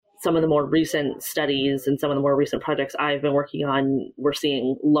some of the more recent studies and some of the more recent projects I've been working on, we're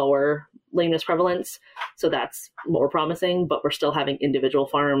seeing lower lameness prevalence. So that's more promising, but we're still having individual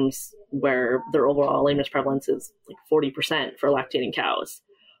farms where their overall lameness prevalence is like 40% for lactating cows.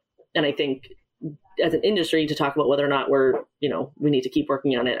 And I think as an industry, to talk about whether or not we need to keep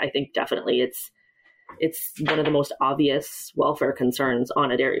working on it, I think definitely it's one of the most obvious welfare concerns on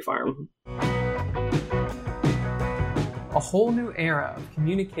a dairy farm. A whole new era of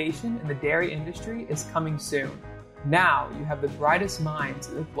communication in the dairy industry is coming soon. Now you have the brightest minds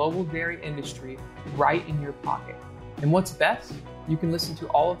of the global dairy industry right in your pocket. And what's best? You can listen to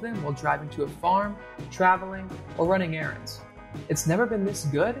all of them while driving to a farm, traveling, or running errands. It's never been this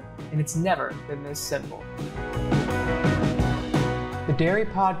good, and it's never been this simple. The Dairy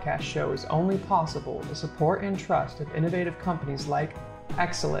Podcast Show is only possible with the support and trust of innovative companies like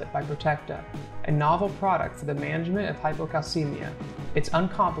Excelit by Protecta, a novel product for the management of hypocalcemia. It's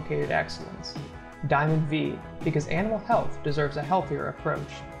uncomplicated excellence. Diamond V, because animal health deserves a healthier approach.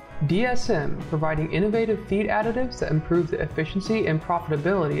 DSM, providing innovative feed additives that improve the efficiency and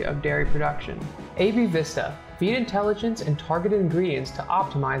profitability of dairy production. AB Vista, feed intelligence and targeted ingredients to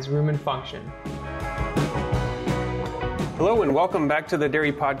optimize rumen function. Hello and welcome back to the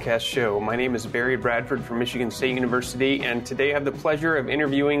Dairy Podcast Show. My name is Barry Bradford from Michigan State University, and today I have the pleasure of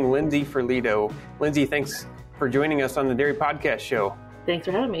interviewing Lindsay Ferlito. Lindsay, thanks for joining us on the Dairy Podcast Show. Thanks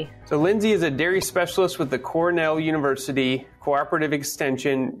for having me. So Lindsay is a dairy specialist with the Cornell University Cooperative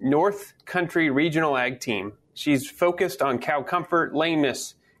Extension North Country Regional Ag Team. She's focused on cow comfort,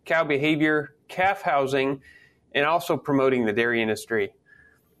 lameness, cow behavior, calf housing, and also promoting the dairy industry.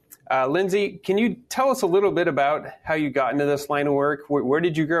 Lindsay, can you tell us a little bit about how you got into this line of work? Where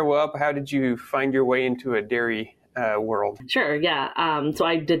did you grow up? How did you find your way into a dairy world? Sure, yeah. So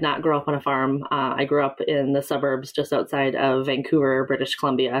I did not grow up on a farm. I grew up in the suburbs just outside of Vancouver, British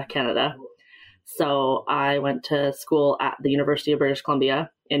Columbia, Canada. So I went to school at the University of British Columbia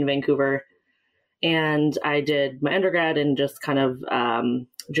in Vancouver, and I did my undergrad in just kind of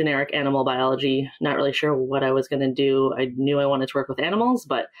generic animal biology. Not really sure what I was going to do. I knew I wanted to work with animals,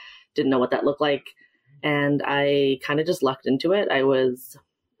 but didn't know what that looked like. And I kind of just lucked into it. I was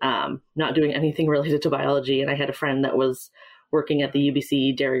not doing anything related to biology. And I had a friend that was working at the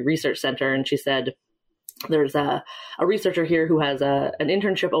UBC Dairy Research Center. And she said, there's a researcher here who has an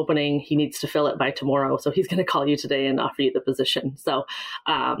internship opening. He needs to fill it by tomorrow. So he's going to call you today and offer you the position. So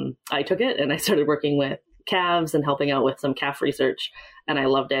I took it and I started working with calves and helping out with some calf research. And I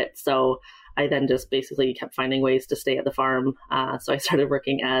loved it. So I then just basically kept finding ways to stay at the farm. So I started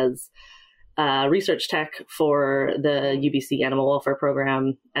working as research tech for the UBC Animal Welfare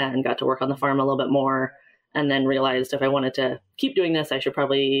Program and got to work on the farm a little bit more, and then realized if I wanted to keep doing this, I should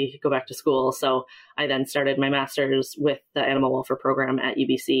probably go back to school. So I then started my master's with the Animal Welfare Program at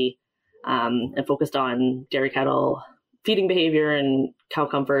UBC and focused on dairy cattle feeding behavior and cow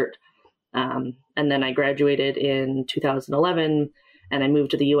comfort. And then I graduated in 2011. And I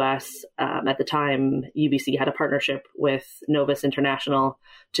moved to the U.S. At the time, UBC had a partnership with Novus International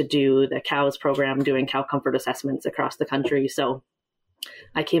to do the COWS program, doing cow comfort assessments across the country. So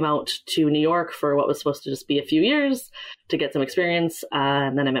I came out to New York for what was supposed to just be a few years to get some experience.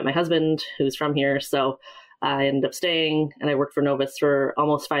 And then I met my husband, who's from here. So I ended up staying, and I worked for Novus for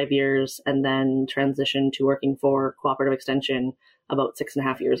almost 5 years, and then transitioned to working for Cooperative Extension about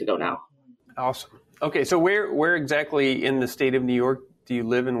 6.5 years ago now. Awesome. Okay, so where exactly in the state of New York do you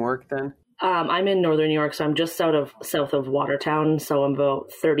live and work then? I'm in northern New York, so I'm just south of Watertown. So I'm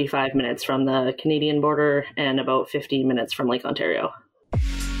about 35 minutes from the Canadian border and about 15 minutes from Lake Ontario.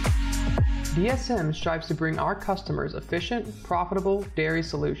 DSM strives to bring our customers efficient, profitable dairy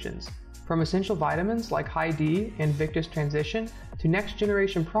solutions. From essential vitamins like High D and Victus Transition to next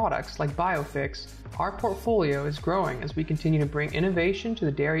generation products like BioFix, our portfolio is growing as we continue to bring innovation to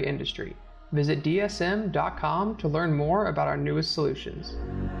the dairy industry. Visit dsm.com to learn more about our newest solutions.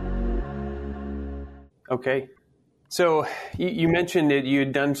 Okay. So you mentioned that you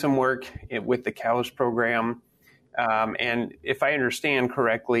had done some work with the COWS program. And if I understand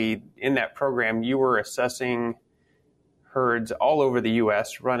correctly, in that program, you were assessing herds all over the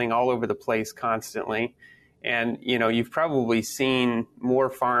U.S., running all over the place constantly. And, you've probably seen more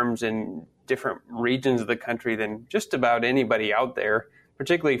farms in different regions of the country than just about anybody out there,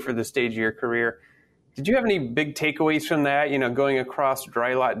 particularly for the stage of your career. Did you have any big takeaways from that, going across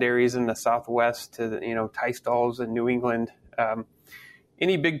dry lot dairies in the Southwest to, tie stalls in New England?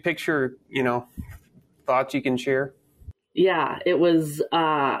 Any big picture, thoughts you can share? Yeah, it was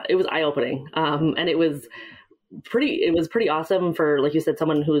eye-opening. And it was pretty awesome for, like you said,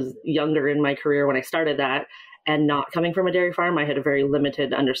 someone who was younger in my career when I started that. And not coming from a dairy farm, I had a very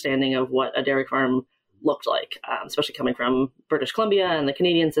limited understanding of what a dairy farm looked like, especially coming from British Columbia and the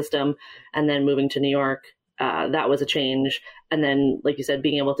Canadian system, and then moving to New York. That was a change. And then, like you said,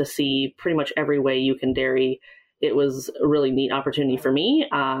 being able to see pretty much every way you can dairy, it was a really neat opportunity for me,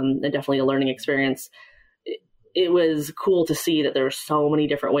 and definitely a learning experience. It was cool to see that there are so many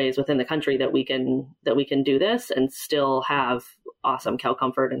different ways within the country that we can do this and still have awesome cow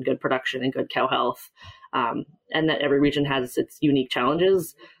comfort and good production and good cow health, and that every region has its unique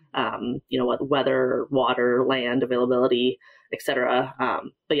challenges. What weather, water, land availability, etc.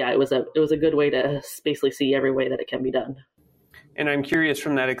 But yeah, it was a good way to basically see every way that it can be done. And I'm curious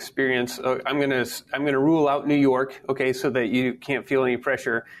from that experience. I'm gonna rule out New York, okay, so that you can't feel any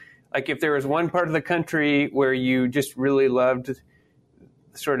pressure. Like if there was one part of the country where you just really loved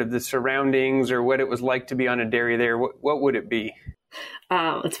sort of the surroundings or what it was like to be on a dairy there, what would it be?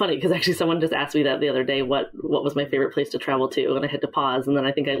 It's funny because actually someone just asked me that the other day, what was my favorite place to travel to? And I had to pause. And then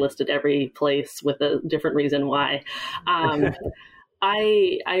I think I listed every place with a different reason why.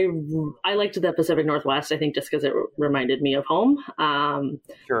 I liked the Pacific Northwest, I think, just because it reminded me of home.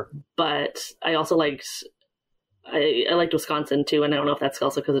 Sure. But I also I liked Wisconsin too, and I don't know if that's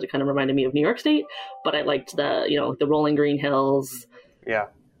also because it kind of reminded me of New York State. But I liked the rolling green hills. Yeah.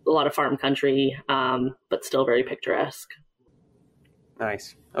 A lot of farm country, but still very picturesque.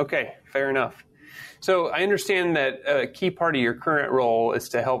 Nice. Okay, fair enough. So I understand that a key part of your current role is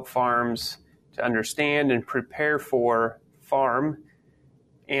to help farms to understand and prepare for farm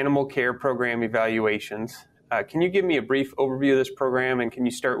animal care program evaluations. Can you give me a brief overview of this program, and can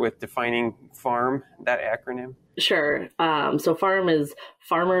you start with defining FARM, that acronym? Sure. So FARM is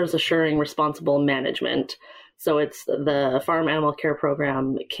Farmers Assuring Responsible Management. So it's the Farm Animal Care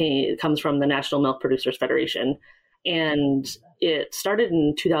Program comes from the National Milk Producers Federation. And it started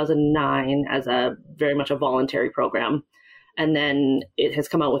in 2009 as very much a voluntary program. And then it has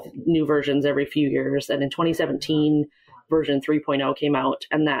come out with new versions every few years. And in 2017, version 3.0 came out.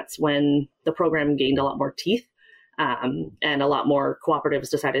 And that's when the program gained a lot more teeth. And a lot more cooperatives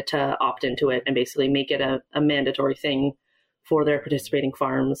decided to opt into it and basically make it a mandatory thing for their participating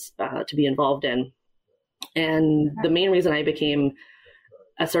farms to be involved in. And the main reason I became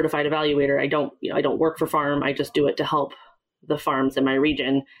a certified evaluator, I don't work for farm. I just do it to help the farms in my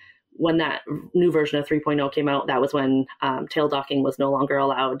region. When that new version of 3.0 came out, that was when tail docking was no longer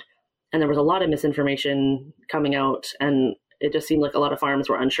allowed. And there was a lot of misinformation coming out, and it just seemed like a lot of farms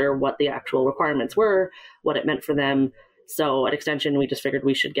were unsure what the actual requirements were, what it meant for them. So at Extension, we just figured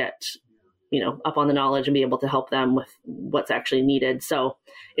we should get, up on the knowledge and be able to help them with what's actually needed. So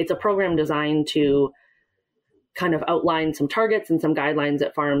it's a program designed to kind of outline some targets and some guidelines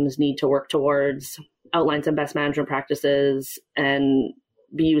that farms need to work towards, outline some best management practices, and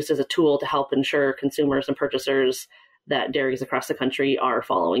be used as a tool to help ensure consumers and purchasers that dairies across the country are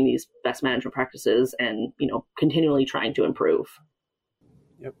following these best management practices and, continually trying to improve.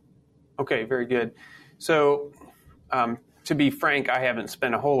 Yep. Okay, very good. So to be frank, I haven't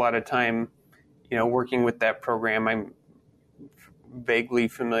spent a whole lot of time, working with that program. I'm vaguely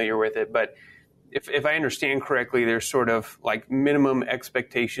familiar with it, but if I understand correctly, there's sort of like minimum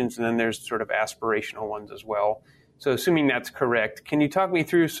expectations and then there's sort of aspirational ones as well. So assuming that's correct, can you talk me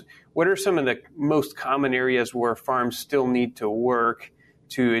through what are some of the most common areas where farms still need to work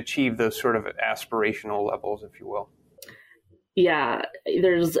to achieve those sort of aspirational levels, if you will? Yeah,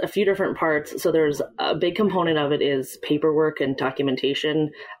 there's a few different parts. So there's a big component of it is paperwork and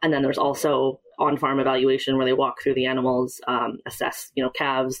documentation. And then there's also on-farm evaluation where they walk through the animals, assess,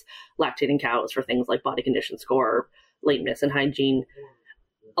 calves, lactating cows for things like body condition score, lateness and hygiene.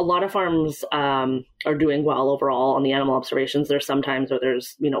 A lot of farms are doing well overall on the animal observations. There's sometimes where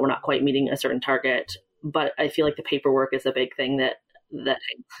there's, we're not quite meeting a certain target, but I feel like the paperwork is a big thing that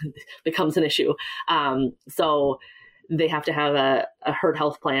becomes an issue. So they have to have a herd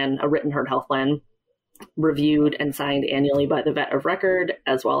health plan, a written herd health plan, reviewed and signed annually by the vet of record,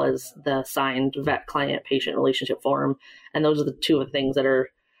 as well as the signed vet client patient relationship form. And those are the two of the things that are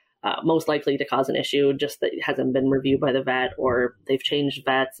most likely to cause an issue, just that it hasn't been reviewed by the vet or they've changed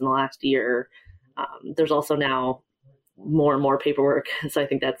vets in the last year. There's also now more and more paperwork. So I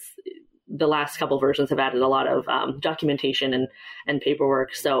think that's the last couple versions have added a lot of documentation and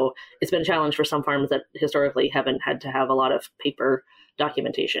paperwork. So it's been a challenge for some farms that historically haven't had to have a lot of paper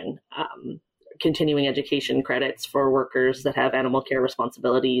documentation. Continuing education credits for workers that have animal care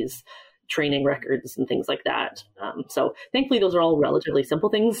responsibilities, training records and things like that. So thankfully, those are all relatively simple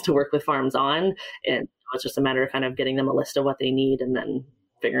things to work with farms on. And it's just a matter of kind of getting them a list of what they need and then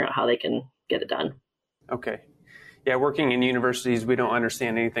figuring out how they can get it done. Okay. Yeah, working in universities, we don't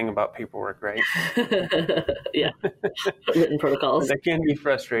understand anything about paperwork, right? Yeah, written protocols. That can be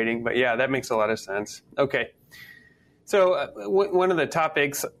frustrating, but yeah, that makes a lot of sense. Okay. So one of the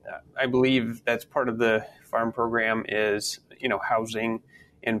topics, I believe that's part of the farm program is, housing,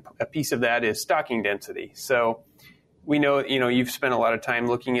 and a piece of that is stocking density. So we know, you've spent a lot of time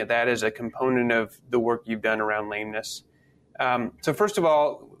looking at that as a component of the work you've done around lameness. So first of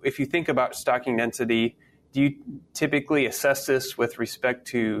all, if you think about stocking density, do you typically assess this with respect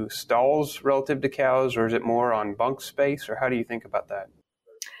to stalls relative to cows, or is it more on bunk space, or how do you think about that?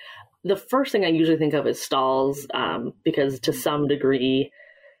 The first thing I usually think of is stalls, because to some degree,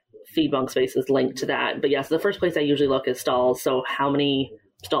 feed bunk space is linked to that. But yes, the first place I usually look is stalls. So how many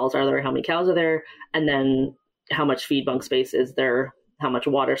stalls are there? How many cows are there? And then how much feed bunk space is there? How much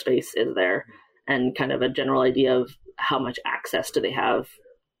water space is there? And kind of a general idea of how much access do they have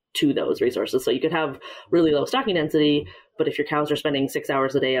to those resources. So you could have really low stocking density, but if your cows are spending 6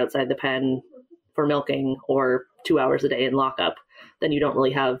 hours a day outside the pen for milking or 2 hours a day in lockup, then you don't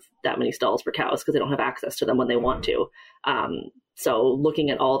really have that many stalls for cows because they don't have access to them when they want to. So looking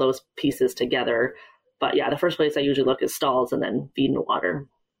at all those pieces together, but yeah, the first place I usually look is stalls and then feed and water.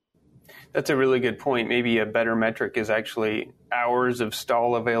 That's a really good point. Maybe a better metric is actually hours of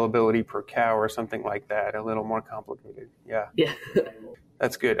stall availability per cow or something like that. A little more complicated. Yeah.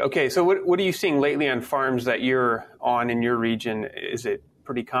 That's good. Okay, so what are you seeing lately on farms that you're on in your region? Is it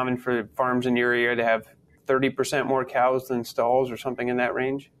pretty common for farms in your area to have 30% more cows than stalls or something in that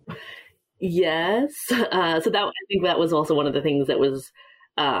range? Yes. So I think that was also one of the things that was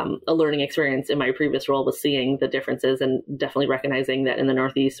a learning experience in my previous role, was seeing the differences and definitely recognizing that in the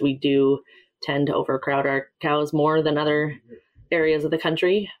Northeast, we do tend to overcrowd our cows more than other areas of the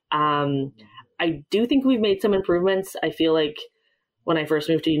country. I do think we've made some improvements. I feel like when I first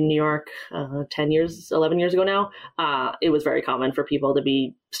moved to New York 11 years ago now, it was very common for people to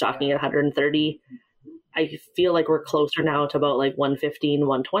be stocking at 130. I feel like we're closer now to about like 115,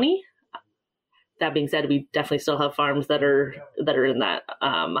 120. That being said, we definitely still have farms that are in that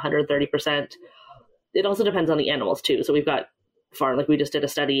 130%. It also depends on the animals too. So we've got farm, like we just did a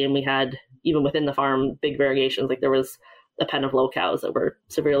study and we had, even within the farm, big variations. Like there was a pen of low cows that were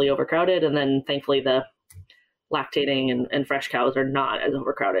severely overcrowded. And then thankfully the lactating and fresh cows are not as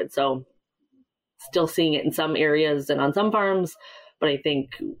overcrowded. So still seeing it in some areas and on some farms, but I think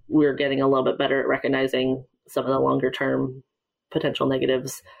we're getting a little bit better at recognizing some of the longer term potential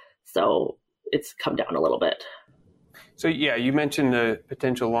negatives. So it's come down a little bit. So yeah, you mentioned the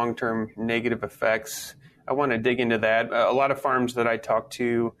potential long-term negative effects. I want to dig into that. A lot of farms that I talk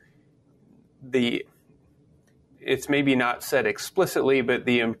to, it's maybe not said explicitly, but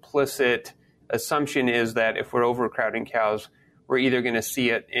the implicit assumption is that if we're overcrowding cows, we're either going to see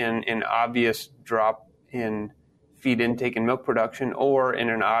it in an obvious drop in feed intake and milk production, or in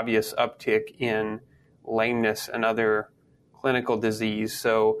an obvious uptick in lameness and other clinical disease.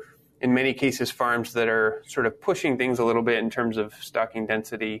 So in many cases, farms that are sort of pushing things a little bit in terms of stocking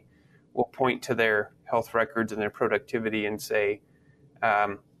density will point to their health records and their productivity and say,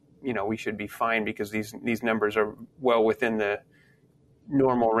 we should be fine because these numbers are well within the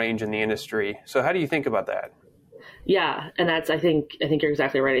normal range in the industry. So how do you think about that? Yeah, and I think you're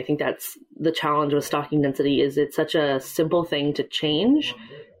exactly right. I think that's the challenge with stocking density, is it's such a simple thing to change.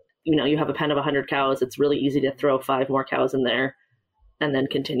 You have a pen of 100 cows. It's really easy to throw 5 more cows in there and then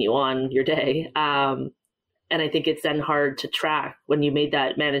continue on your day. And I think it's then hard to track when you made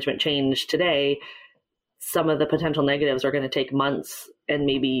that management change today. Some of the potential negatives are going to take months and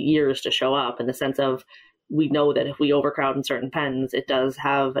maybe years to show up, in the sense of, we know that if we overcrowd in certain pens, it does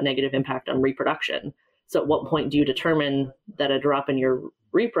have a negative impact on reproduction. So at what point do you determine that a drop in your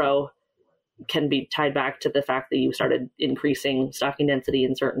repro can be tied back to the fact that you started increasing stocking density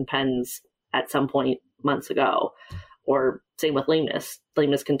in certain pens at some point months ago? Or same with lameness.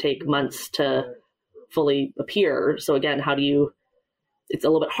 Lameness can take months to fully appear. So again, it's a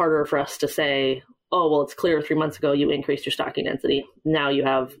little bit harder for us to say, oh, well, it's clear 3 months ago you increased your stocking density. Now you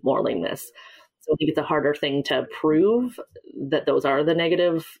have more lameness. So I think it's a harder thing to prove that those are the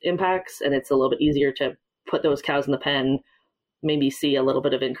negative impacts. And it's a little bit easier to put those cows in the pen, maybe see a little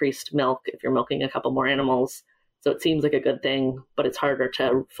bit of increased milk if you're milking a couple more animals. So it seems like a good thing, but it's harder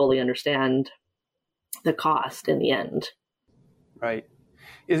to fully understand the cost in the end. Right.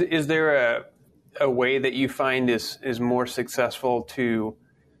 Is there a way that you find is more successful to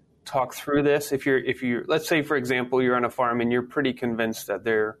talk through this? If you're, let's say, for example, you're on a farm and you're pretty convinced that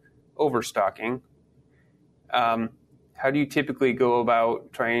they're overstocking, how do you typically go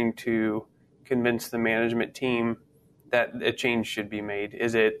about trying to convince the management team that a change should be made?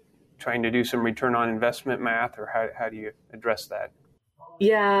 Is it trying to do some return on investment math, or how do you address that?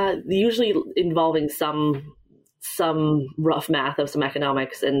 Yeah, usually involving some rough math of some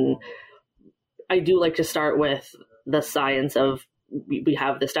economics. And I do like to start with the science of, we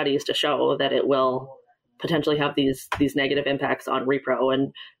have the studies to show that it will potentially have these negative impacts on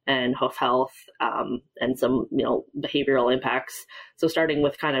repro and hoof health, and some, behavioral impacts. So starting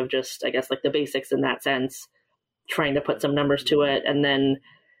with kind of just, I guess, like the basics in that sense, trying to put some numbers to it. And then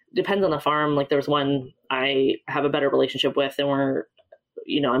depends on the farm. Like there's one I have a better relationship with, and we're,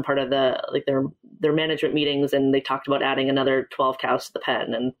 I'm part of their management meetings, and they talked about adding another 12 cows to the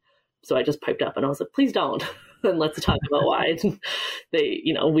pen. And so I just piped up and I was like, please don't. And let's talk about why. They,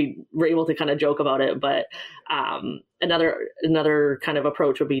 we were able to kind of joke about it. But another kind of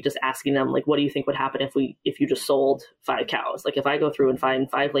approach would be just asking them, like, what do you think would happen if you just sold 5 cows? Like if I go through and find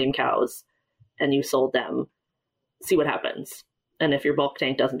 5 lame cows and you sold them, see what happens. And if your bulk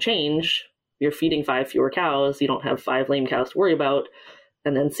tank doesn't change, you're feeding 5 fewer cows, you don't have 5 lame cows to worry about,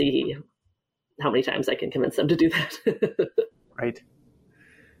 and then see how many times I can convince them to do that. Right.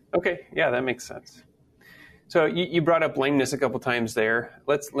 Okay. Yeah, that makes sense. So you brought up lameness a couple times there.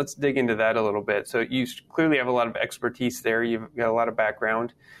 Let's dig into that a little bit. So you clearly have a lot of expertise there. You've got a lot of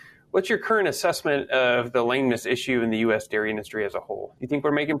background. What's your current assessment of the lameness issue in the U.S. dairy industry as a whole? You think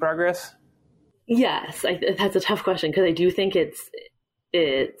we're making progress? Yes, that's a tough question, because I do think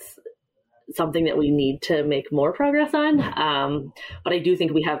it's something that we need to make more progress on. But I do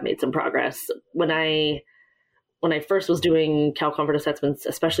think we have made some progress. When I first was doing cow comfort assessments,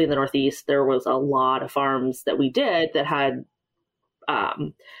 especially in the Northeast, there was a lot of farms that we did that had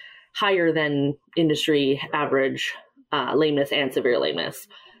higher than industry average lameness and severe lameness.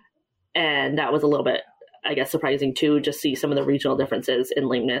 And that was a little bit, I guess, surprising too, just see some of the regional differences in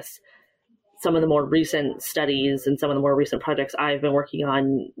lameness. Some of the more recent studies and some of the more recent projects I've been working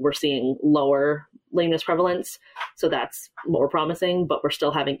on, we're seeing lower lameness prevalence. So that's more promising, but we're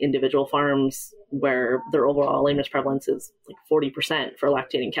still having individual farms where their overall lameness prevalence is like 40% for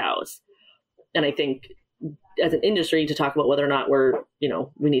lactating cows. And I think as an industry, to talk about whether or not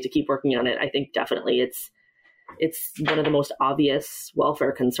we need to keep working on it, I think definitely it's one of the most obvious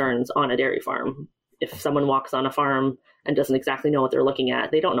welfare concerns on a dairy farm. If someone walks on a farm and doesn't exactly know what they're looking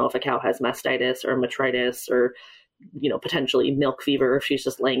at, they don't know if a cow has mastitis or metritis or, potentially milk fever if she's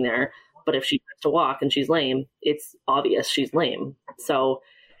just laying there. But if she tries to walk and she's lame, it's obvious she's lame. So,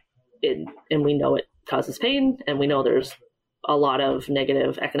 and we know it causes pain, and we know there's a lot of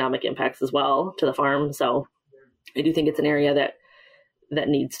negative economic impacts as well to the farm. So I do think it's an area that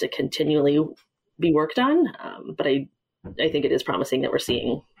needs to continually be worked on. But I think it is promising that we're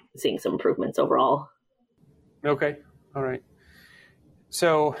seeing some improvements overall. Okay. All right.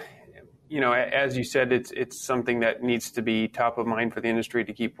 So, as you said, it's something that needs to be top of mind for the industry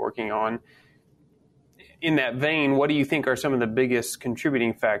to keep working on. In that vein, what do you think are some of the biggest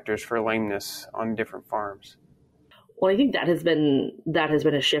contributing factors for lameness on different farms? Well, I think that has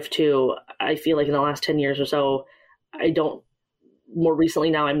been a shift too. I feel like in the last 10 years or so, more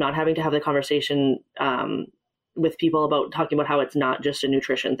recently now, I'm not having to have the conversation with people about talking about how it's not just a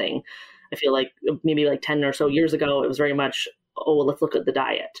nutrition thing. I feel like maybe like 10 or so years ago, it was very much, let's look at the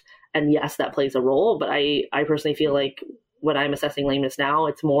diet. And yes, that plays a role. But I personally feel like when I'm assessing lameness now,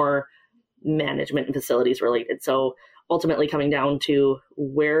 it's more management and facilities related. So ultimately coming down to,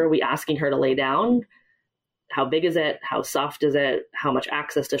 where are we asking her to lay down? How big is it? How soft is it? How much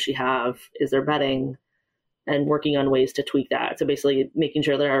access does she have? Is there bedding? And working on ways to tweak that. So basically making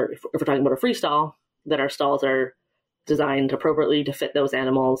sure that if we're talking about a free stall, that our stalls are designed appropriately to fit those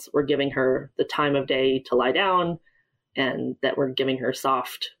animals. We're giving her the time of day to lie down, and that we're giving her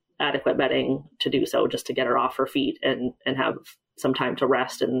soft, adequate bedding to do so, just to get her off her feet and have some time to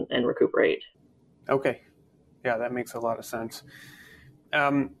rest and recuperate. Okay. Yeah, that makes a lot of sense.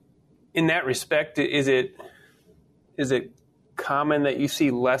 In that respect, is it common that you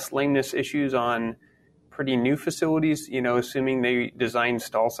see less lameness issues on pretty new facilities, assuming they design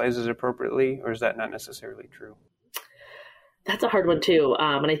stall sizes appropriately, or is that not necessarily true? That's a hard one too.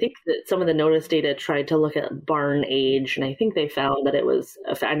 And I think that some of the notice data tried to look at barn age, and I think they found that it was,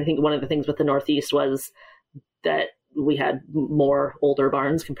 I think one of the things with the Northeast was that we had more older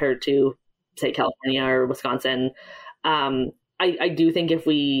barns compared to, say, California or Wisconsin. I do think if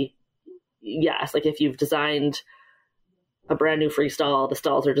you've designed a brand new free stall, the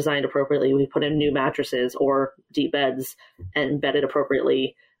stalls are designed appropriately, we put in new mattresses or deep beds and bedded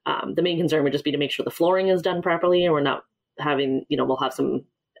appropriately. The main concern would just be to make sure the flooring is done properly, and we're not having, we'll have some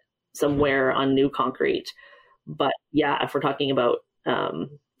wear on new concrete. But yeah, if we're talking about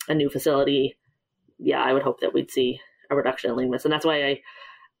a new facility, I would hope that we'd see a reduction in lameness. And that's why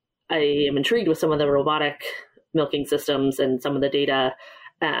I am intrigued with some of the robotic milking systems and some of the data.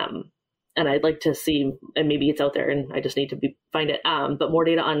 And I'd like to see, and maybe it's out there and I just need to find it, but more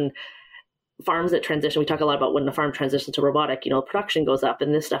data on farms that transition. We talk a lot about when the farm transitions to robotic, production goes up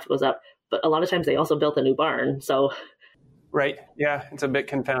and this stuff goes up, but a lot of times they also built a new barn. So. Right. Yeah. It's a bit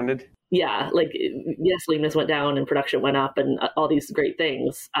confounded. Yeah. Like, yes, leanness went down and production went up and all these great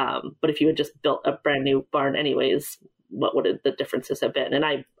things. But if you had just built a brand new barn anyways, what would the differences have been? And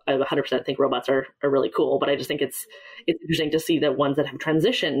I 100% think robots are really cool, but I just think it's interesting to see the ones that have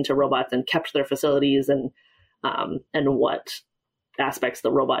transitioned to robots and kept their facilities and what aspects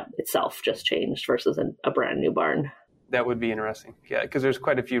the robot itself just changed versus a brand new barn. That would be interesting. Yeah, because there's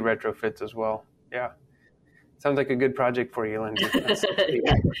quite a few retrofits as well. Yeah. Sounds like a good project for you, Lindsay.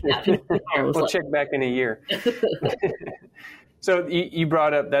 We'll check back in a year. So you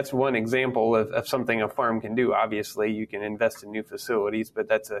brought up, that's one example of something a farm can do. Obviously, you can invest in new facilities, but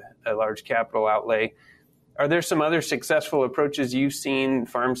that's a large capital outlay. Are there some other successful approaches you've seen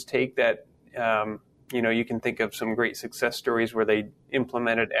farms take that, you can think of some great success stories where they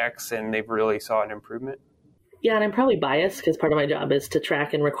implemented X and they've really saw an improvement? Yeah, and I'm probably biased because part of my job is to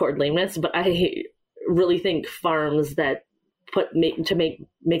track and record lameness, but I really think farms that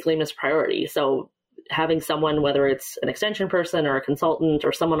make lameness a priority. So having someone, whether it's an extension person or a consultant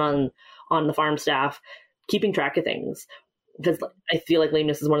or someone on the farm staff, keeping track of things. Because I feel like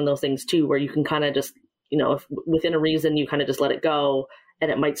lameness is one of those things too, where you can kind of just, if within a reason, you kind of just let it go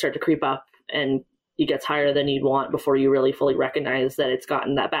and it might start to creep up and it gets higher than you'd want before you really fully recognize that it's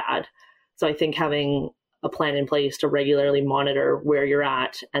gotten that bad. So I think having a plan in place to regularly monitor where you're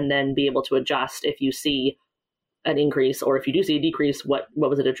at and then be able to adjust if you see an increase, or if you do see a decrease, what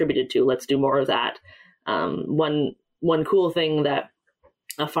was it attributed to? Let's do more of that. One cool thing that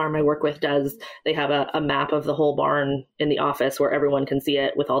a farm I work with does, they have a map of the whole barn in the office where everyone can see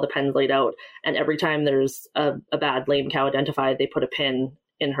it with all the pens laid out. And every time there's a bad lame cow identified, they put a pin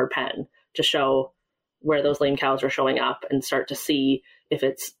in her pen to show where those lame cows are showing up and start to see if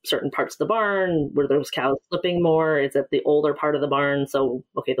it's certain parts of the barn, where those cows slipping more, is it the older part of the barn? So,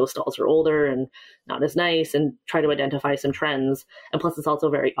 okay, those stalls are older and not as nice, and try to identify some trends. And plus it's also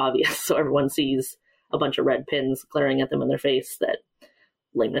very obvious. So everyone sees a bunch of red pins glaring at them in their face that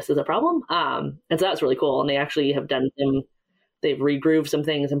lameness is a problem. And so that's really cool. And they actually have they've regrooved some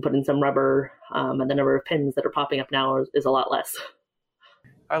things and put in some rubber, and the number of pins that are popping up now is a lot less.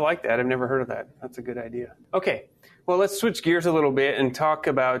 I like that. I've never heard of that. That's a good idea. Okay. Well, let's switch gears a little bit and talk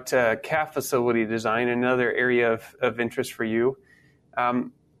about calf facility design, another area of interest for you.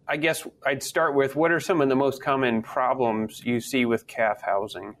 I guess I'd start with, what are some of the most common problems you see with calf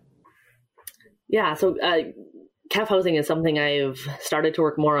housing? Yeah, so calf housing is something I've started to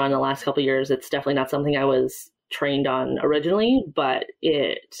work more on the last couple of years. It's definitely not something I was trained on originally, but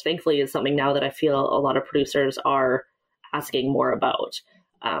it thankfully is something now that I feel a lot of producers are asking more about.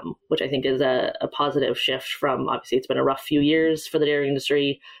 Which I think is a positive shift from, obviously it's been a rough few years for the dairy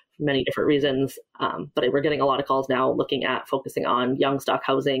industry for many different reasons. But we're getting a lot of calls now looking at focusing on young stock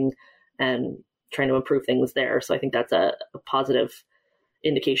housing and trying to improve things there. So I think that's a positive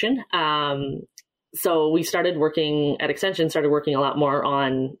indication. So we started working at Extension, a lot more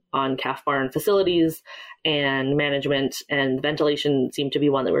on calf barn facilities and management, and ventilation seemed to be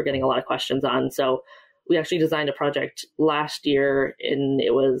one that we're getting a lot of questions on. So we actually designed a project last year, and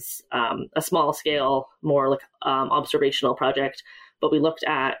it was a small scale, more like observational project, but we looked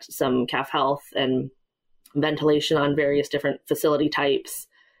at some calf health and ventilation on various different facility types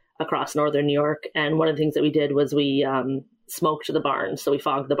across northern New York. And one of the things that we did was we smoked the barns. So we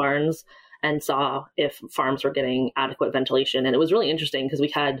fogged the barns and saw if farms were getting adequate ventilation. And it was really interesting because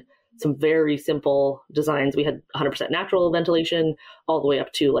we had some very simple designs. We had 100% natural ventilation all the way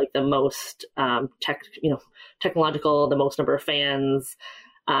up to like the most technological, the most number of fans,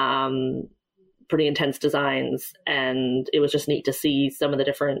 pretty intense designs. And it was just neat to see some of the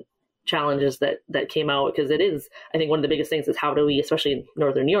different challenges that came out, because it is, I think one of the biggest things is how do we, especially in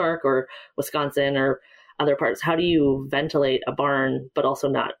northern New York or Wisconsin or other parts, how do you ventilate a barn but also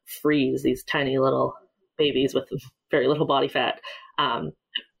not freeze these tiny little babies with very little body fat?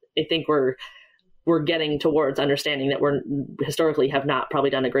 I think we're getting towards understanding that we're historically have not probably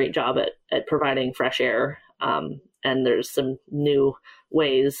done a great job at providing fresh air. And there's some new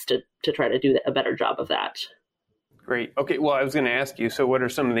ways to try to do a better job of that. Great. Okay. Well, I was going to ask you, so what are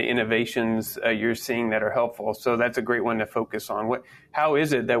some of the innovations you're seeing that are helpful? So that's a great one to focus on. How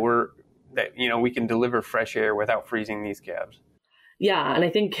is it that we can deliver fresh air without freezing these calves? Yeah. And I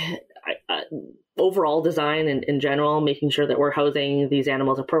think overall design in general, making sure that we're housing these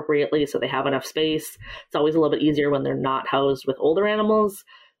animals appropriately so they have enough space. It's always a little bit easier when they're not housed with older animals.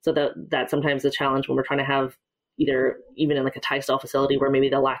 So that's sometimes the challenge when we're trying to have either even in like a Thai style facility where maybe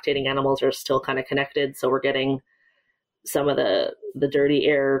the lactating animals are still kind of connected. So we're getting some of the dirty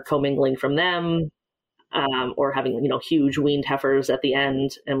air commingling from them, or having, huge weaned heifers at the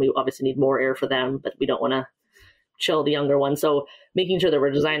end. And we obviously need more air for them, but we don't want to chill the younger ones. So making sure that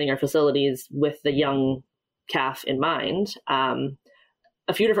we're designing our facilities with the young calf in mind.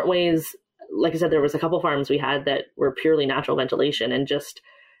 A few different ways. Like I said, there was a couple farms we had that were purely natural ventilation and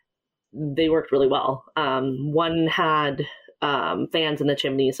they worked really well. One had fans in the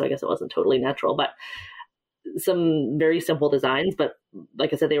chimney, so I guess it wasn't totally natural, but some very simple designs. But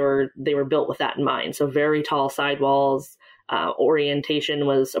like I said, they were built with that in mind. So very tall sidewalls, orientation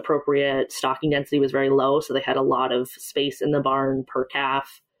was appropriate, stocking density was very low, so they had a lot of space in the barn per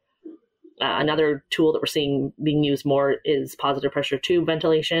calf. Another tool that we're seeing being used more is positive pressure tube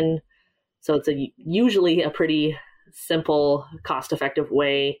ventilation. So it's usually a pretty simple, cost-effective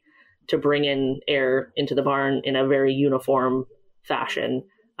way to bring in air into the barn in a very uniform fashion,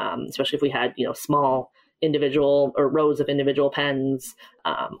 especially if we had, small individual or rows of individual pens,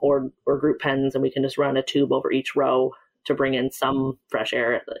 or group pens, and we can just run a tube over each row to bring in some fresh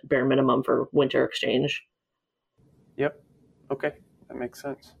air at the bare minimum for winter exchange. Yep. Okay. That makes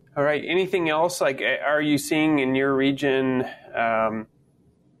sense. All right. Anything else? Like, are you seeing in your region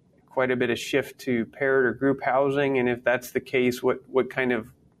quite a bit of shift to paired or group housing? And if that's the case, what kind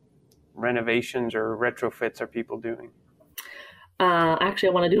of renovations or retrofits are people doing? Actually,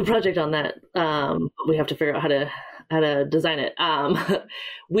 I want to do a project on that. We have to figure out how to design it.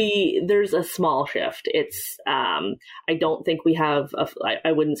 There's a small shift. It's I don't think we have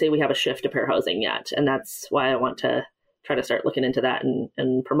I wouldn't say we have a shift to pair housing yet, and that's why I want to try to start looking into that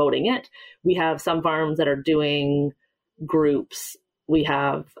and promoting it. We have some farms that are doing groups. We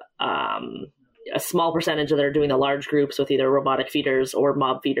have a small percentage that are doing the large groups with either robotic feeders or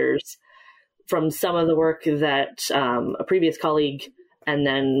mob feeders. From some of the work that a previous colleague and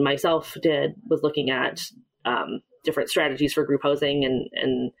then myself did was looking at different strategies for group housing,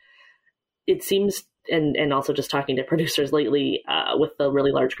 and it seems, and also just talking to producers lately with the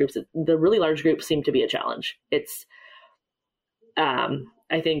really large groups seem to be a challenge. It's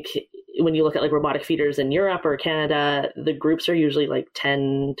I think when you look at like robotic feeders in Europe or Canada, the groups are usually like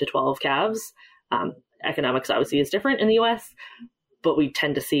 10 to 12 calves. Economics obviously is different in the US, but we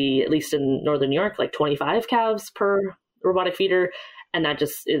tend to see, at least in Northern New York, like 25 calves per robotic feeder. And that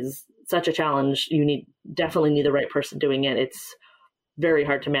just is such a challenge. You definitely need the right person doing it. It's very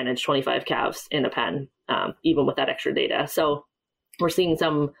hard to manage 25 calves in a pen, even with that extra data. So we're seeing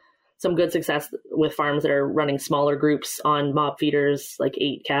some good success with farms that are running smaller groups on mob feeders, like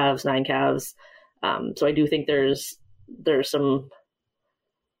 8 calves, 9 calves. So I do think there's some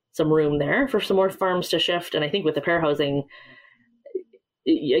room there for some more farms to shift. And I think with the pair housing,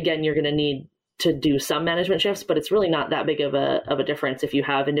 again, you're going to need to do some management shifts, but it's really not that big of a difference if you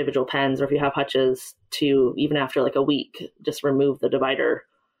have individual pens or if you have hutches to, even after like a week, just remove the divider.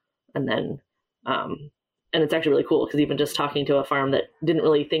 And then, and it's actually really cool because even just talking to a farm that didn't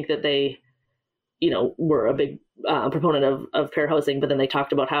really think that they, were a big proponent of pair housing, but then they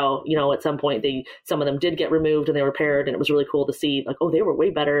talked about how, at some point some of them did get removed and they were paired, and it was really cool to see like, oh, they were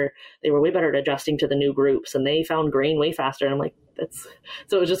way better at adjusting to the new groups, and they found grain way faster. And I'm like,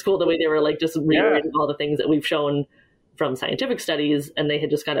 so it was just cool the way they were like just reiterating all the things that we've shown from scientific studies, and they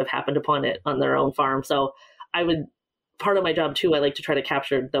had just kind of happened upon it on their own farm. So part of my job too, I like to try to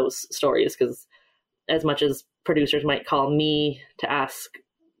capture those stories, because as much as producers might call me to ask,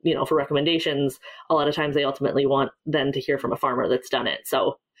 for recommendations, a lot of times they ultimately want then to hear from a farmer that's done it.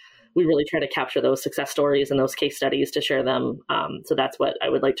 So we really try to capture those success stories and those case studies to share them. So that's what I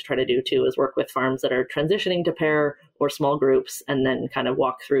would like to try to do too, is work with farms that are transitioning to pair or small groups, and then kind of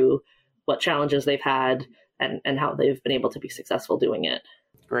walk through what challenges they've had and how they've been able to be successful doing it.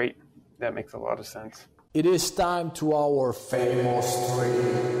 Great. That makes a lot of sense. It is time to our famous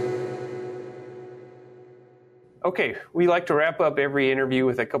three. Okay, we like to wrap up every interview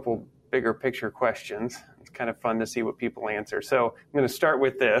with a couple bigger picture questions. It's kind of fun to see what people answer. So I'm going to start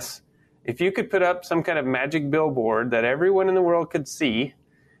with this. If you could put up some kind of magic billboard that everyone in the world could see,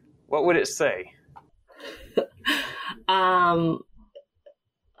 what would it say? I'm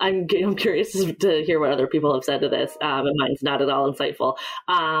curious to hear what other people have said to this, and mine's not at all insightful.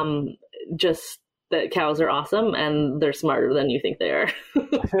 Just that cows are awesome and they're smarter than you think they are.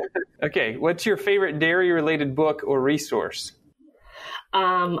 Okay. What's your favorite dairy-related book or resource?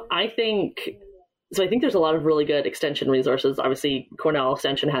 I think there's a lot of really good extension resources. Obviously, Cornell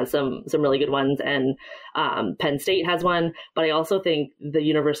Extension has some really good ones, and Penn State has one. But I also think the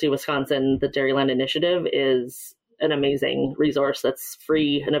University of Wisconsin, the Dairyland Initiative, is an amazing resource that's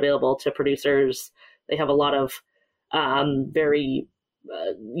free and available to producers. They have a lot of very,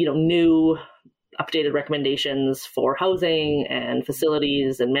 new updated recommendations for housing and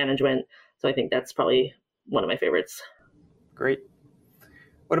facilities and management. So I think that's probably one of my favorites. Great.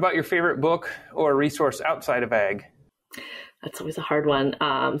 What about your favorite book or resource outside of ag? That's always a hard one.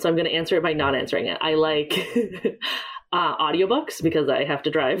 So I'm going to answer it by not answering it. I like audiobooks because I have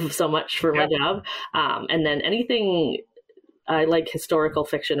to drive so much for my job. And then I like historical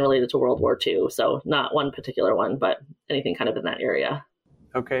fiction related to World War II. So not one particular one, but anything kind of in that area.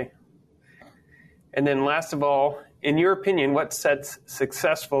 Okay. And then last of all, in your opinion, what sets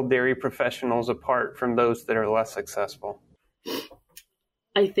successful dairy professionals apart from those that are less successful?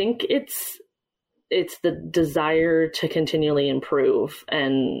 I think it's the desire to continually improve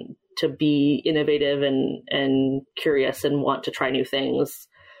and to be innovative and curious and want to try new things.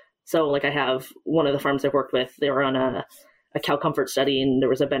 So like I have one of the farms I've worked with, they were on a cow comfort study and there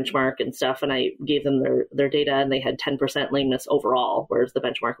was a benchmark and stuff. And I gave them their data and they had 10% lameness overall, whereas the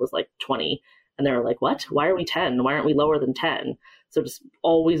benchmark was like 20. And they were like, what? Why are we 10? Why aren't we lower than 10? So just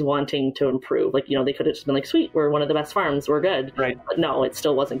always wanting to improve. Like, they could have just been like, sweet, we're one of the best farms, we're good. Right. But no, it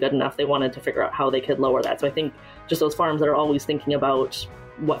still wasn't good enough. They wanted to figure out how they could lower that. So I think just those farms that are always thinking about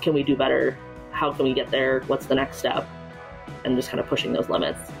what can we do better? How can we get there? What's the next step? And just kind of pushing those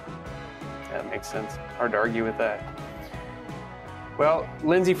limits. That makes sense. Hard to argue with that. Well,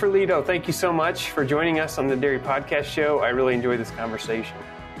 Lindsay Ferlito, thank you so much for joining us on the Dairy Podcast Show. I really enjoyed this conversation.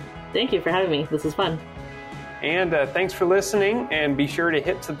 Thank you for having me. This is fun. And thanks for listening, and be sure to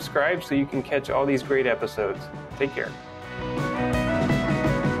hit subscribe so you can catch all these great episodes. Take care.